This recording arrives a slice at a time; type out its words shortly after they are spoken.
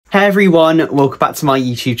Hey everyone, welcome back to my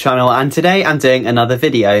YouTube channel, and today I'm doing another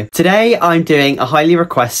video. Today I'm doing a highly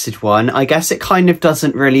requested one. I guess it kind of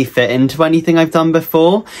doesn't really fit into anything I've done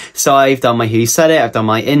before. So I've done my Who Said It, I've done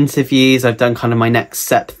my interviews, I've done kind of my next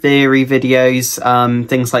step theory videos,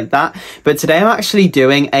 things like that. But today I'm actually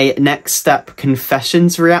doing a next step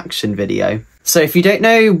confessions reaction video. So if you don't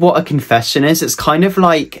know what a confession is, it's kind of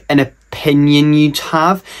like an opinion you'd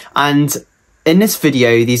have, and in this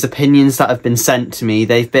video, these opinions that have been sent to me,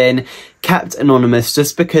 they've been kept anonymous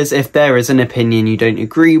just because if there is an opinion you don't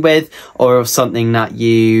agree with, or something that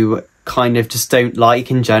you kind of just don't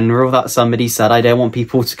like in general that somebody said, I don't want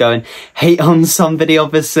people to go and hate on somebody,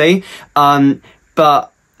 obviously.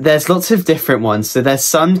 But there's lots of different ones. So there's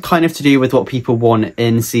some kind of to do with what people want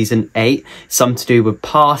in season 8, some to do with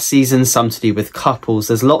past seasons, some to do with couples.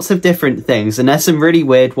 There's lots of different things, and there's some really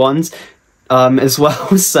weird ones as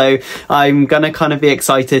well, so I'm gonna kind of be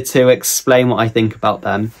excited to explain what I think about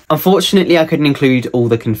them. Unfortunately, I couldn't include all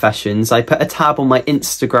the confessions. I put a tab on my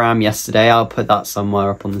Instagram yesterday, I'll put that somewhere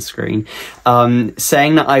up on the screen,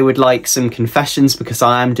 saying that I would like some confessions because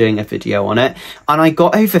I am doing a video on it, and I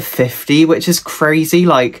got over 50, which is crazy.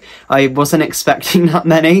 Like, I wasn't expecting that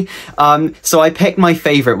many. So I picked my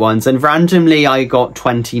favourite ones, and randomly I got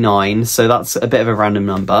 29, so that's a bit of a random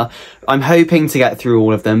number. I'm hoping to get through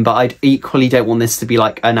all of them, but I equally don't want this to be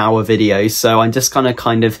like an hour video, so I'm just gonna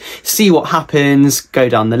kind of see what happens, go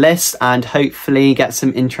down the list, and hopefully get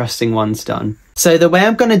some interesting ones done. So the way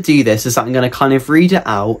I'm going to do this is that I'm going to kind of read it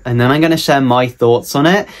out, and then I'm going to share my thoughts on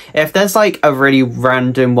it. If there's like a really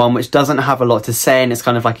random one which doesn't have a lot to say and it's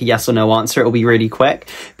kind of like a yes or no answer, it'll be really quick.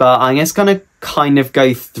 But I'm just going to kind of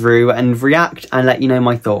go through and react and let you know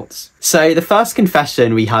my thoughts. So the first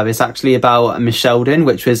confession we have is actually about Michelleden,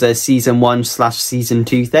 which was a season 1/season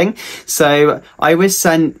 2 thing. So I was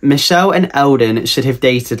sent, Michelle and Eldon should have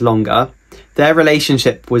dated longer. Their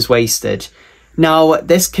relationship was wasted. Now,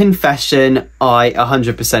 this confession I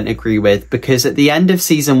 100% agree with, because at the end of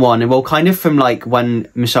season 1, and well, kind of from like when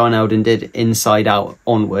Michelle and Eldon did Inside Out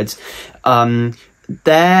onwards,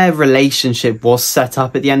 their relationship was set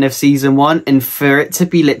up at the end of season 1, and for it to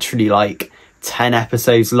be literally like 10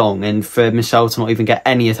 episodes long and for Michelle to not even get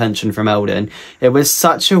any attention from Eldon, it was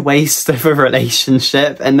such a waste of a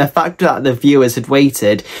relationship. And the fact that the viewers had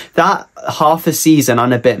waited that half a season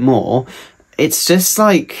and a bit more, it's just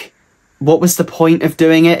like, what was the point of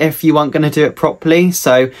doing it if you weren't going to do it properly?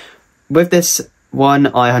 So with this one,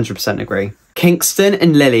 I 100% agree. Kingston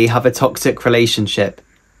and Lily have a toxic relationship.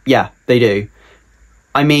 Yeah, they do.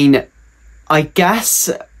 I mean, I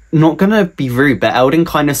guess, not gonna be rude, but Eldon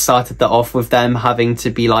kind of started that off with them having to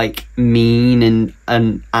be like mean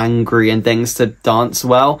and angry and things to dance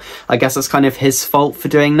well. I guess that's kind of his fault for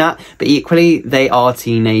doing that, but equally they are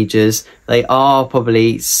teenagers. They are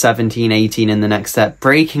probably 17, 18 in the next step.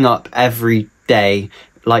 Breaking up every day,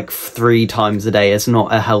 like 3 times a day, is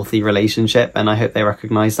not a healthy relationship, and I hope they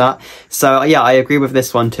recognise that. So yeah, I agree with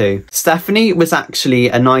this one too. Stephanie was actually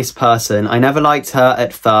a nice person. I never liked her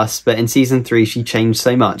at first, but in season 3 she changed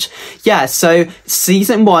so much. Yeah, so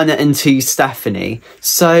season 1 and 2, Stephanie.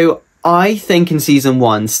 So I think in season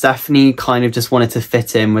 1, Stephanie kind of just wanted to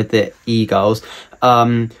fit in with the e-girls,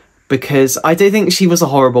 because I don't think she was a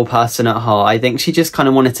horrible person at heart. I think she just kind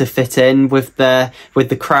of wanted to fit in with the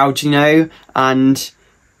crowd, you know, and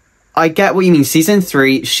I get what you mean. Season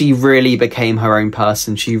 3, she really became her own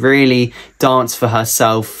person. She really danced for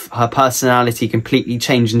herself. Her personality completely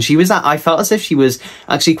changed. And I felt as if she was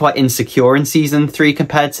actually quite insecure in season 3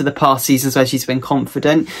 compared to the past seasons where she's been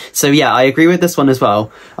confident. So yeah, I agree with this one as well.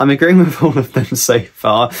 I'm agreeing with all of them so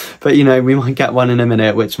far. But you know, we might get one in a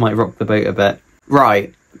minute which might rock the boat a bit.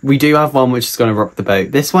 Right. We do have one which is going to rock the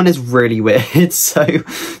boat. This one is really weird, so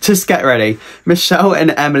just get ready. Michelle and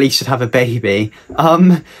Emily should have a baby.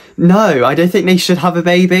 No, I don't think they should have a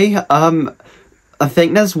baby. I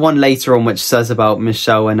think there's one later on which says about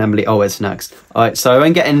Michelle and Emily. Oh, it's next. Alright, so I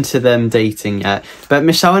won't get into them dating yet. But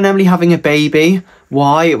Michelle and Emily having a baby?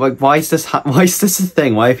 Why? Like, why is this a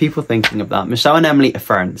thing? Why are people thinking of that? Michelle and Emily are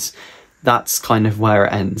friends. That's kind of where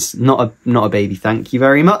it ends. Not a baby, thank you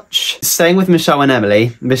very much. Staying with Michelle and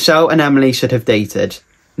Emily should have dated.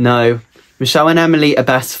 No, Michelle and Emily are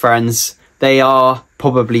best friends. They are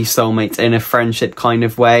probably soulmates in a friendship kind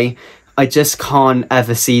of way. I just can't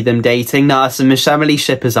ever see them dating. Now, some Michelle and Emily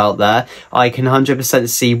shippers out there, I can 100%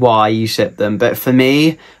 see why you ship them. But for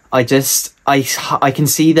me, I can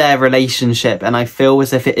see their relationship, and I feel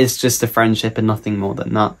as if it is just a friendship and nothing more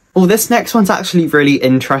than that. Well, this next one's actually really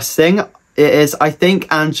interesting. it is, I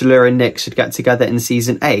think Angela and Nick should get together in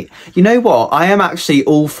season 8. You know what? I am actually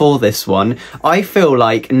all for this one. I feel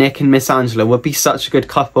like Nick and Miss Angela would be such a good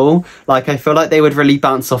couple. Like, I feel like they would really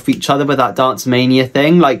bounce off each other with that Dance Mania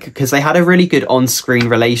thing. Like, because they had a really good on-screen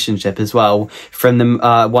relationship as well. From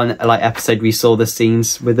the one, like, episode we saw the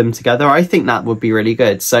scenes with them together. I think that would be really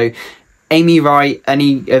good. So, Amy Wright,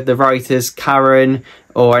 any of the writers, Karen,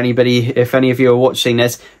 or anybody, if any of you are watching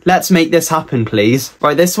this, let's make this happen, please.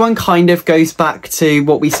 Right, this one kind of goes back to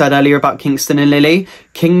what we said earlier about Kingston and Lily.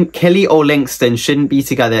 Killy or Langston shouldn't be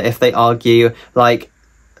together if they argue, like,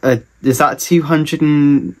 is that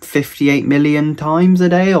 258 million times a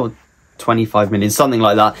day, or 25 million, something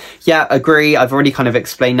like that? Yeah, agree. I've already kind of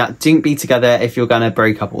explained that. Don't be together if you're gonna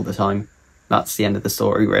break up all the time. That's the end of the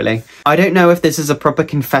story, really. I don't know if this is a proper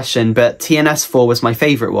confession, but TNS 4 was my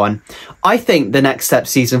favourite one. I think The Next Step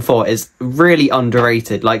Season 4 is really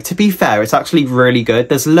underrated. Like, to be fair, it's actually really good.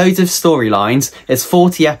 There's loads of storylines. It's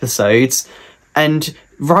 40 episodes. And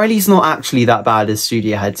Riley's not actually that bad as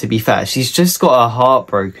studio head, to be fair. She's just got her heart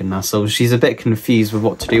broken, that's all. She's a bit confused with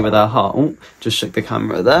what to do with her heart. Oh, just shook the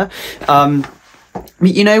camera there.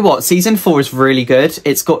 You know what? Season 4 is really good.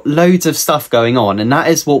 It's got loads of stuff going on, and that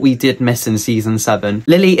is what we did miss in season 7.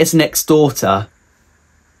 Lily is Nick's daughter.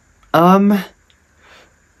 No,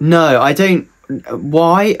 I don't.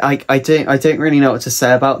 Why? I don't really know what to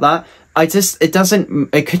say about that.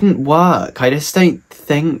 It couldn't work. I don't think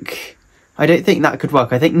that could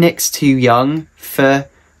work. I think Nick's too young to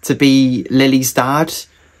be Lily's dad.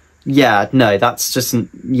 Yeah, no, that's just,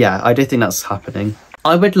 yeah, I don't think that's happening.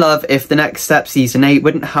 I would love if The Next Step Season 8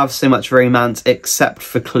 wouldn't have so much romance except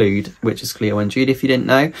for Clued, which is Cleo and Jude, if you didn't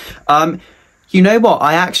know. You know what?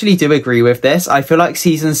 I actually do agree with this. I feel like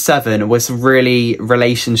Season 7 was really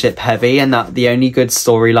relationship heavy, and that the only good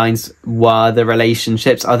storylines were the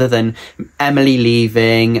relationships, other than Emily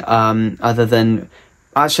leaving, other than...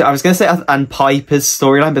 Actually, I was going to say, and Piper's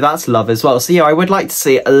storyline, but that's love as well. So yeah, I would like to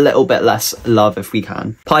see a little bit less love if we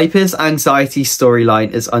can. Piper's anxiety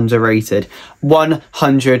storyline is underrated.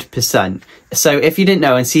 100%. So if you didn't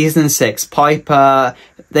know, in season 6, Piper,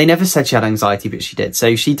 they never said she had anxiety, but she did.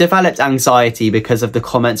 So she developed anxiety because of the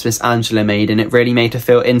comments Miss Angela made, and it really made her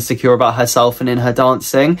feel insecure about herself and in her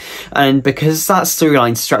dancing. And because that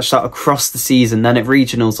storyline stretched out across the season, then at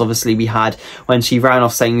regionals, obviously we had when she ran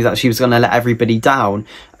off saying that she was going to let everybody down.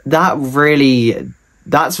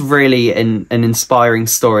 That's really an inspiring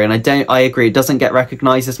story, and I agree, it doesn't get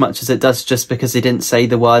recognised as much as it does just because they didn't say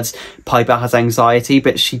the words Piper has anxiety,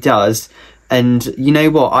 but she does. And you know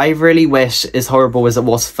what, I really wish, as horrible as it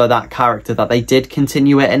was for that character, that they did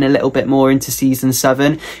continue it in a little bit more into season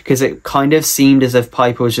 7, because it kind of seemed as if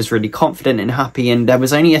Piper was just really confident and happy, and there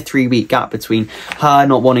was only a 3-week gap between her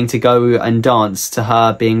not wanting to go and dance to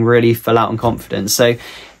her being really full out and confident. So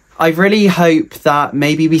I really hope that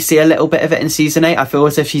maybe we see a little bit of it in season 8. I feel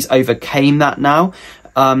as if she's overcame that now.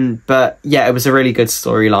 But yeah, it was a really good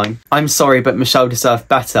storyline. I'm sorry, but Michelle deserved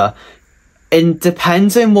better. It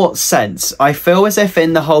depends in what sense. I feel as if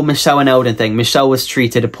in the whole Michelle and Eldon thing, Michelle was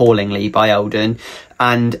treated appallingly by Eldon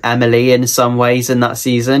and Emily in some ways in that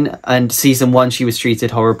season. And season 1, she was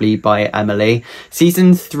treated horribly by Emily.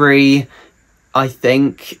 Season 3, I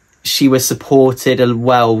think she was supported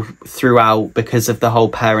well throughout because of the whole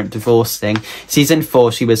parent divorce thing. Season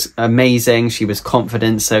 4, she was amazing. She was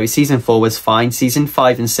confident. So season 4 was fine. Season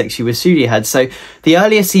 5 and 6, she was studio head. So the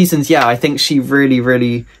earlier seasons, yeah, I think she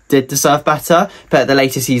really did deserve better. But the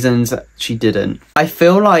later seasons, she didn't. I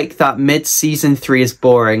feel like that mid-season 3 is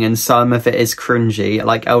boring and some of it is cringy.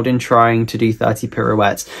 Like Eldon trying to do 30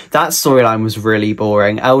 pirouettes. That storyline was really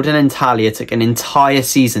boring. Eldon and Talia took an entire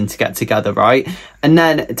season to get together, right? And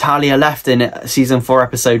then Talia left in season 4,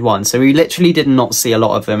 episode 1. So we literally did not see a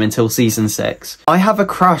lot of them until season 6. I have a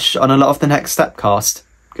crush on a lot of the Next Step cast.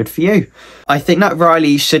 Good for you. I think that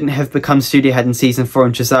Riley shouldn't have become studio head in season 4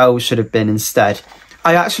 and Giselle should have been instead.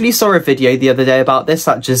 I actually saw a video the other day about this,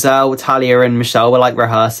 that Giselle, Talia and Michelle were like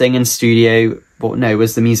rehearsing in studio. Well, no, it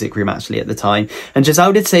was the music room actually at the time. And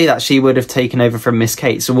Giselle did say that she would have taken over from Miss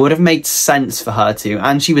Kate, so it would have made sense for her to.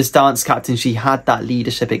 And she was dance captain, she had that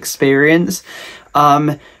leadership experience.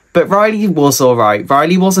 But Riley was alright.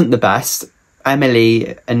 Riley wasn't the best.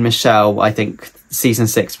 Emily and Michelle, I think season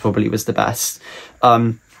 6 probably was the best.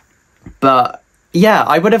 But yeah,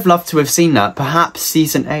 I would have loved to have seen that. Perhaps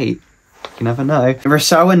season 8. You never know.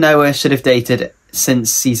 Rochelle and Noah should have dated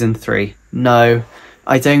since season 3. No,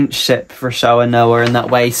 I don't ship Rochelle and Noah in that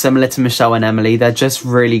way. Similar to Michelle and Emily, they're just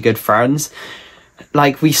really good friends.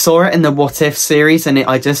 like, we saw it in the What If series, and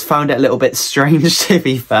I just found it a little bit strange, to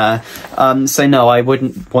be fair. So no, I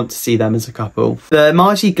wouldn't want to see them as a couple. The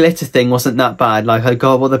Margie Glitter thing wasn't that bad. Like, I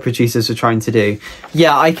got what the producers were trying to do.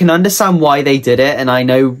 Yeah, I can understand why they did it, and I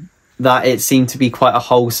know that it seemed to be quite a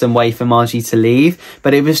wholesome way for Margie to leave,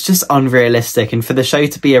 but it was just unrealistic, and for the show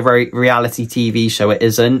to be a very reality TV show, it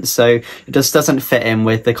isn't, so it just doesn't fit in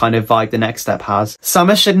with the kind of vibe the Next Step has.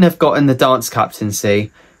 Summer shouldn't have gotten the dance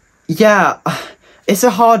captaincy. Yeah, it's a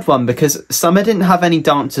hard one because Summer didn't have any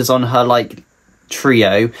dancers on her, like,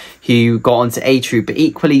 trio who got onto A Troop, but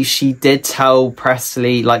equally she did tell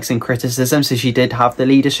Presley, like, some criticism, so she did have the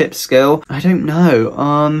leadership skill. I don't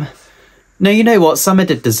know, no, you know what? Summer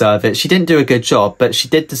did deserve it. She didn't do a good job, but she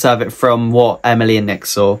did deserve it from what Emily and Nick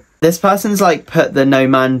saw. This person's, like, put the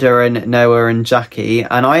Nomanda and Noah and Jackie,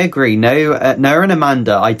 and I agree. Noah and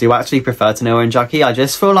Amanda, I do actually prefer to Noah and Jackie. I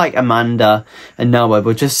just feel like Amanda and Noah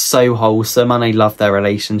were just so wholesome, and I love their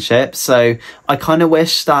relationship. So I kind of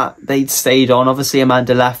wish that they'd stayed on. Obviously,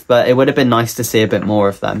 Amanda left, but it would have been nice to see a bit more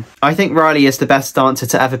of them. I think Riley is the best dancer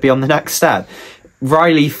to ever be on The Next Step.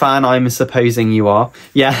 Riley fan, I'm supposing you are.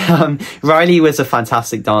 Yeah, Riley was a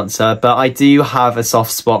fantastic dancer, but I do have a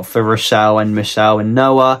soft spot for Rochelle and Michelle and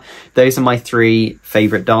Noah. Those are my 3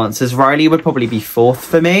 favourite dancers. Riley would probably be 4th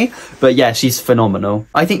for me, but yeah, she's phenomenal.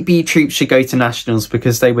 I think B Troop should go to Nationals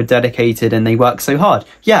because they were dedicated and they worked so hard.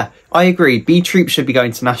 Yeah, I agree. B Troop should be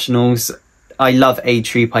going to Nationals. I love A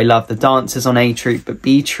Troop, I love the dancers on A Troop, but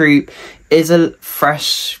B Troop is a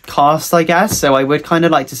fresh cast, I guess, so I would kind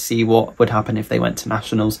of like to see what would happen if they went to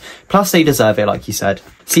Nationals. Plus, they deserve it, like you said.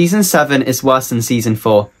 Season 7 is worse than Season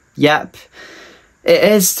 4. Yep, it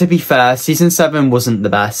is, to be fair. Season 7 wasn't the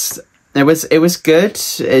best. It was good,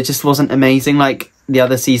 it just wasn't amazing like the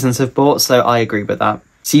other seasons have brought, so I agree with that.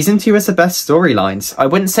 Season 2 is the best storylines. I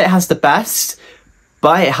wouldn't say it has the best,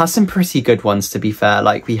 but it has some pretty good ones, to be fair.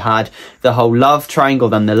 Like, we had the whole love triangle,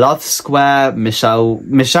 then the love square. Michelle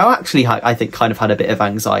actually, I think, kind of had a bit of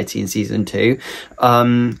anxiety in season 2.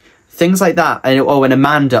 Things like that. And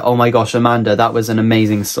Amanda, oh my gosh, Amanda, that was an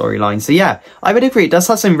amazing storyline. So yeah, I would agree. It does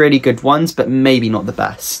have some really good ones, but maybe not the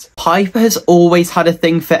best. Piper has always had a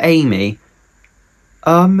thing for Amy.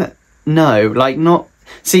 No, like, not...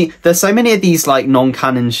 See, there's so many of these, like,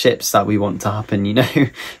 non-canon ships that we want to happen, you know?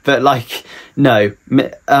 But, like, no.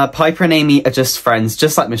 Piper and Amy are just friends,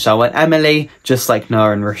 just like Michelle, and Emily, just like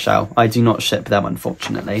Noah and Rochelle. I do not ship them,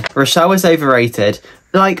 unfortunately. Rochelle is overrated.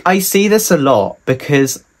 Like, I see this a lot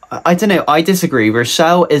because... I don't know, I disagree.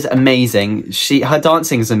 Rochelle is amazing. Her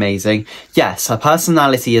dancing is amazing. Yes, her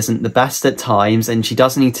personality isn't the best at times, and she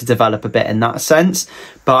does need to develop a bit in that sense,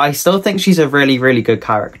 but I still think she's a really, really good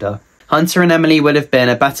character. Hunter and Emily would have been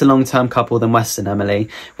a better long-term couple than West and Emily.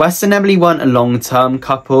 West and Emily weren't a long-term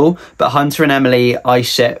couple, but Hunter and Emily I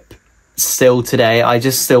ship still today. I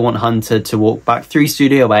just still want Hunter to walk back through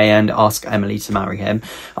Studio A and ask Emily to marry him.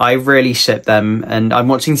 I really ship them, and I'm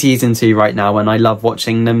watching season 2 right now, and I love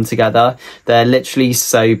watching them together. They're literally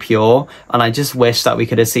so pure, and I just wish that we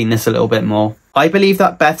could have seen this a little bit more. I believe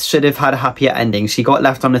that Beth should have had a happier ending. She got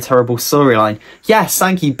left on a terrible storyline. Yes,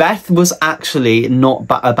 thank you. Beth was actually not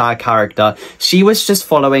a bad character. She was just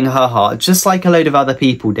following her heart, just like a load of other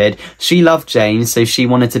people did. She loved James, so she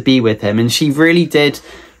wanted to be with him, and she really did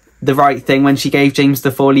the right thing when she gave James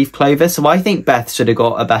the 4-leaf clover. So I think Beth should have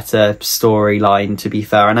got a better storyline, to be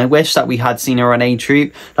fair, and I wish that we had seen her on A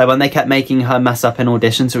Troop. Like, when they kept making her mess up in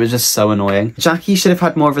auditions, it was just so annoying. Jackie should have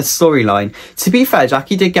had more of a storyline. To be fair,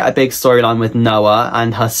 Jackie did get a big storyline with Noah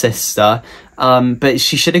and her sister, but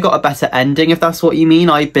she should have got a better ending, if that's what you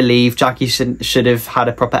mean. I believe Jackie should have had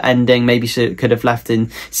a proper ending. Maybe she could have left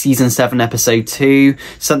in season 7 episode 2,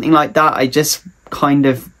 something like that. I just kind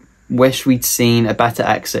of wish we'd seen a better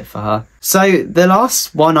exit for her. So the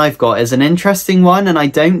last one I've got is an interesting one, and I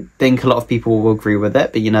don't think a lot of people will agree with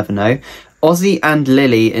it, but you never know. Ozzy and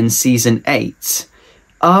Lily in season 8.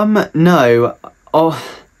 No.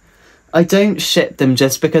 I don't ship them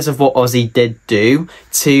just because of what Ozzy did do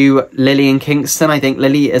to Lily and Kingston. I think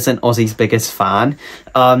Lily isn't Ozzy's biggest fan.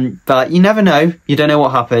 But you never know. You don't know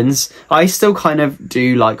what happens. I still kind of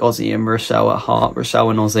do like Ozzy and Rochelle at heart. Rochelle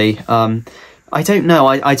and Ozzy. I don't know.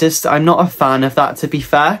 I'm not a fan of that, to be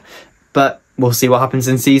fair. But we'll see what happens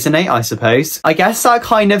in season 8, I suppose. I guess that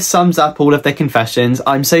kind of sums up all of the confessions.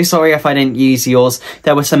 I'm so sorry if I didn't use yours.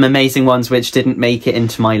 There were some amazing ones which didn't make it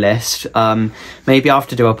into my list. Maybe I'll have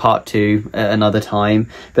to do a part 2 at another time.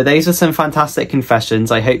 But those are some fantastic confessions.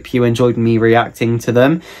 I hope you enjoyed me reacting to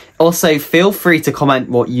them. Also, feel free to comment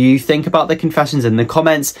what you think about the confessions in the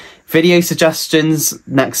comments. Video suggestions,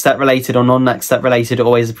 next step related or non-next step related, are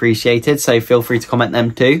always appreciated, so feel free to comment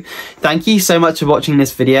them too. Thank you so much for watching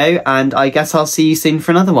this video, and I guess I'll see you soon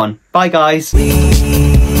for another one. Bye guys!